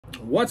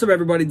What's up,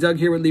 everybody? Doug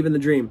here with Leaving the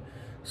Dream.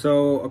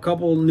 So a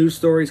couple news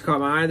stories caught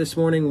my eye this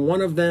morning. One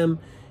of them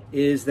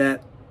is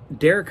that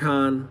Derek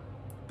Hahn,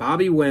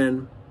 Bobby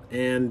Nguyen,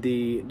 and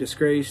the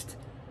disgraced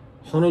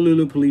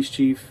Honolulu police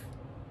chief,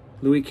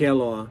 Louis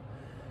Kealoha,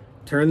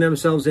 turned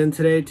themselves in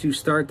today to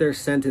start their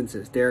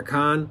sentences. Derek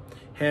Hahn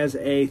has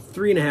a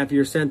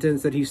 3.5-year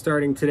sentence that he's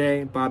starting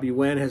today. Bobby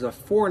Nguyen has a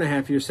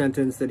 4.5-year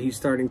sentence that he's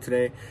starting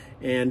today.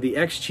 And the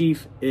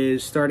ex-chief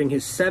is starting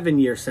his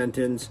 7-year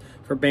sentence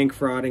for bank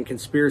fraud and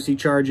conspiracy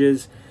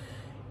charges.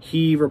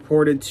 He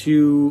reported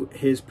to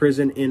his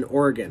prison in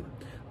Oregon.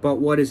 But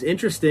what is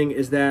interesting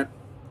is that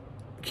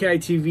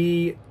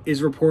KITV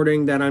is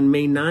reporting that on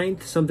May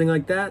 9th, something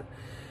like that,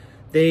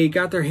 they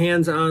got their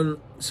hands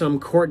on some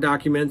court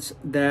documents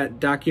that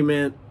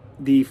document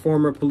the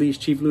former police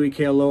chief Louis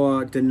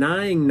Kealoha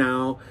denying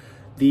now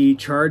the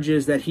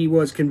charges that he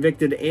was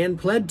convicted and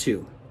pled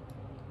to,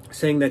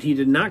 saying that he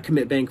did not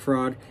commit bank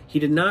fraud, he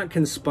did not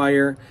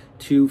conspire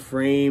to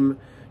frame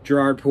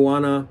Gerard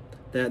Puana,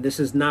 that this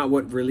is not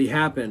what really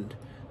happened,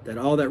 that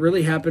all that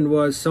really happened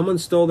was someone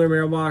stole their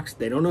mailbox,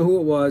 they don't know who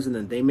it was, and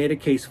then they made a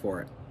case for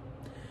it.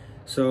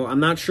 So I'm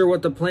not sure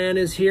what the plan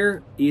is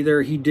here.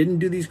 Either he didn't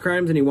do these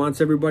crimes and he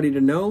wants everybody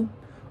to know,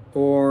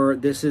 or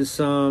this is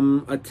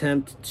some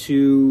attempt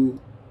to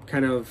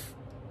kind of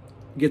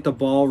get the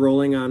ball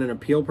rolling on an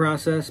appeal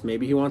process.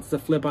 Maybe he wants to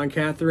flip on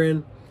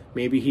Katherine.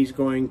 Maybe he's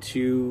going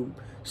to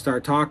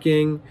start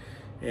talking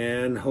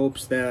and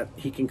hopes that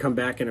he can come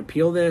back and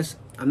appeal this.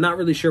 I'm not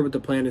really sure what the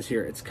plan is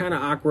here. It's kind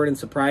of awkward and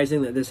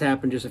surprising that this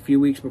happened just a few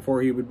weeks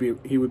before he would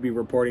be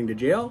reporting to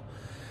jail.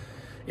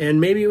 And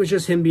maybe it was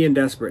just him being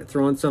desperate,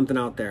 throwing something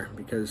out there,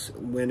 because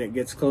when it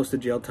gets close to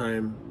jail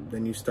time,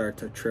 then you start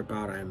to trip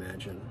out, I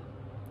imagine.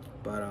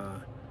 But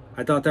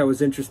I thought that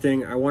was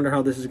interesting. I wonder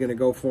how this is going to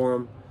go for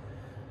him.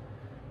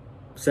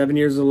 7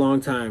 years is a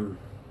long time.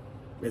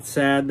 It's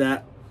sad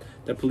that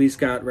the police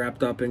got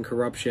wrapped up in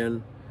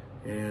corruption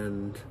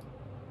and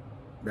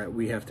that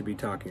we have to be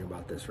talking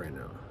about this right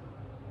now.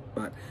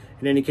 But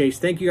in any case,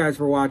 thank you guys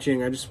for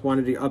watching. I just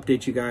wanted to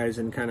update you guys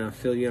and kind of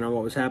fill you in on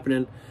what was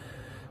happening.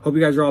 Hope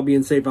you guys are all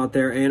being safe out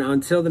there. And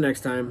until the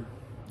next time,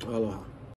 aloha.